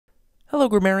Hello,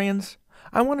 grammarians.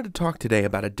 I wanted to talk today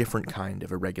about a different kind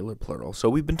of irregular plural. So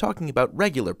we've been talking about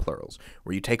regular plurals,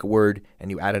 where you take a word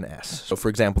and you add an S. So for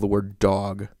example, the word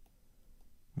dog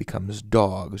becomes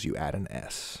dogs, you add an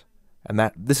S.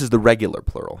 And this is the regular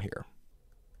plural here.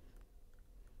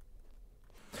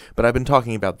 But I've been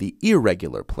talking about the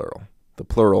irregular plural,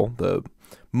 the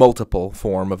multiple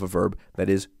form of a verb that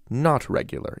is not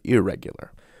regular,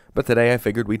 irregular. But today I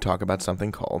figured we'd talk about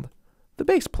something called the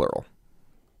base plural.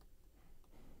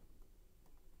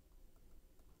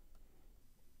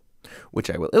 Which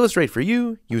I will illustrate for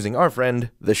you using our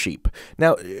friend, the sheep.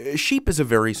 Now, sheep is a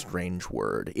very strange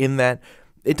word in that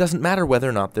it doesn't matter whether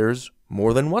or not there's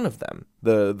more than one of them.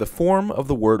 The form of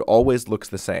the word always looks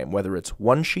the same, whether it's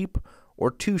one sheep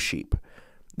or two sheep.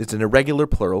 It's an irregular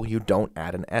plural you don't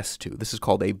add an S to. This is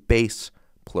called a base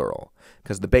plural,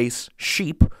 because the base,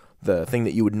 sheep, the thing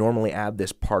that you would normally add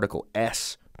this particle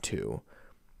S to,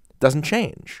 doesn't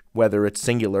change, whether it's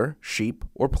singular, sheep,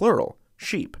 or plural,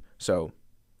 sheep. So,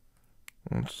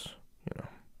 let's,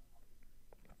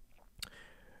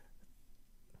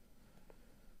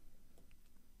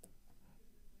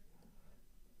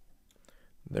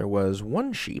 there was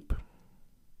one sheep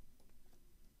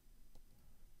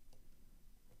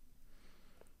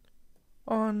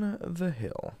on the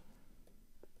hill.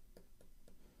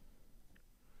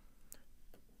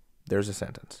 There's a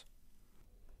sentence.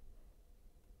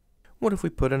 What if we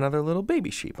put another little baby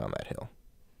sheep on that hill?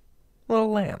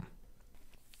 Little lamb.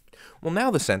 Well,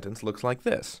 now the sentence looks like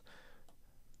this.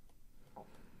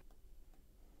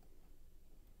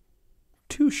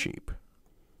 Two sheep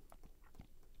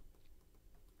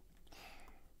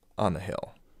on the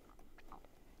hill.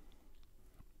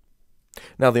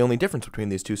 Now, the only difference between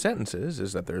these two sentences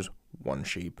is that there's one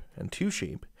sheep and two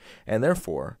sheep, and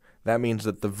therefore, that means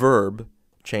that the verb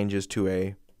changes to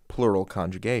a plural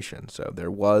conjugation. So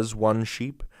there was one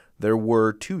sheep, there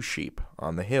were two sheep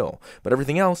on the hill, but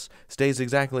everything else stays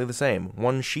exactly the same.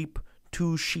 One sheep,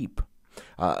 two sheep.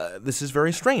 This is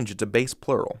very strange. It's a base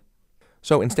plural.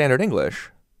 So in standard English,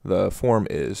 the form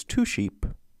is two sheep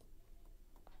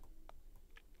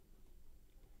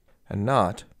and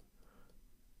not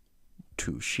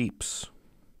two sheeps.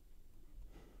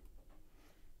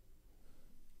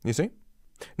 You see?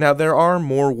 Now, there are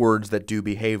more words that do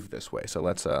behave this way, so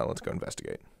let's go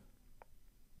investigate.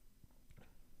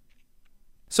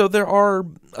 So there are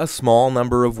a small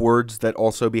number of words that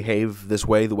also behave this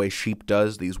way, the way sheep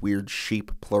does, these weird sheep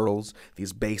plurals,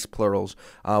 these base plurals.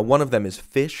 One of them is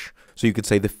fish, so you could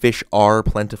say the fish are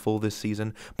plentiful this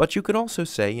season, but you could also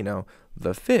say,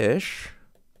 the fish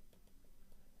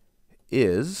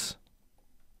is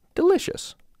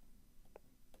delicious.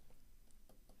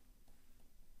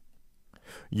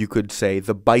 You could say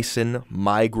the bison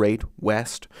migrate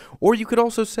west, or you could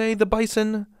also say the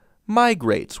bison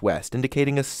migrates west,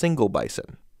 indicating a single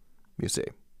bison, you see.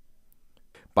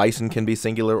 Bison can be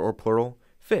singular or plural.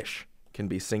 Fish can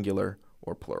be singular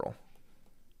or plural.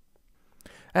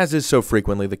 As is so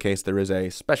frequently the case, there is a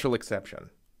special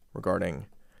exception regarding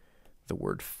the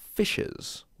word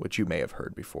fishes, which you may have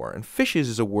heard before. And fishes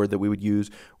is a word that we would use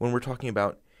when we're talking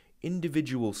about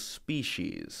individual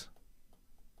species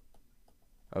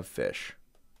of fish.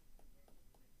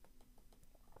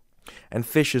 And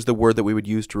fish is the word that we would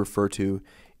use to refer to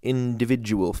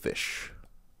individual fish.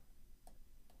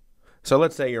 So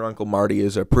let's say your Uncle Marty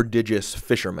is a prodigious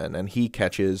fisherman, and he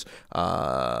goes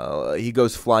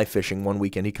fly fishing one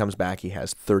weekend. He comes back, he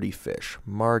has 30 fish.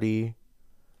 Marty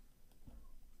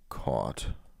caught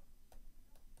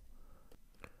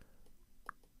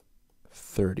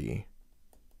 30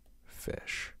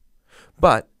 fish.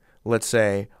 But let's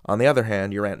say, on the other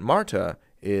hand, your Aunt Marta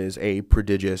is a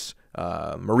prodigious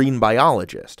marine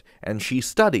biologist, and she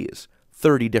studies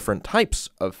 30 different types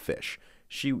of fish.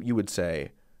 You would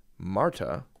say,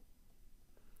 Marta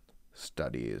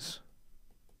studies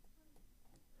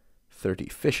 30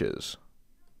 fishes.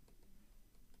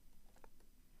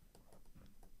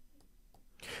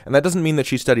 And that doesn't mean that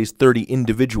she studies 30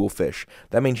 individual fish.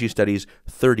 That means she studies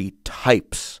 30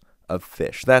 types of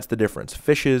fish. That's the difference.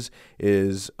 Fishes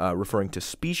is referring to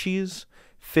species.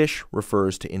 Fish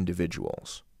refers to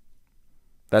individuals.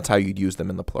 That's how you'd use them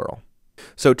in the plural.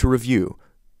 So to review,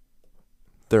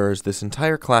 there's this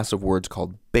entire class of words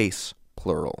called base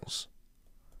plurals,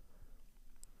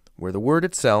 where the word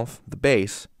itself, the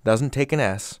base, doesn't take an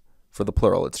S for the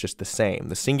plural. It's just the same.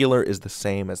 The singular is the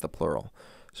same as the plural.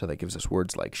 So that gives us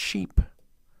words like sheep,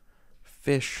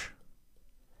 fish,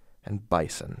 and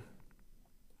bison.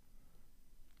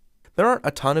 There aren't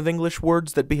a ton of English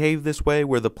words that behave this way,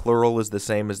 where the plural is the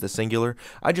same as the singular.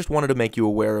 I just wanted to make you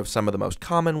aware of some of the most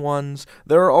common ones.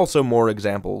 There are also more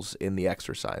examples in the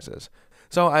exercises.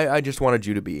 So I just wanted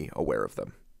you to be aware of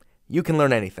them. You can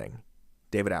learn anything.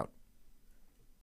 David out.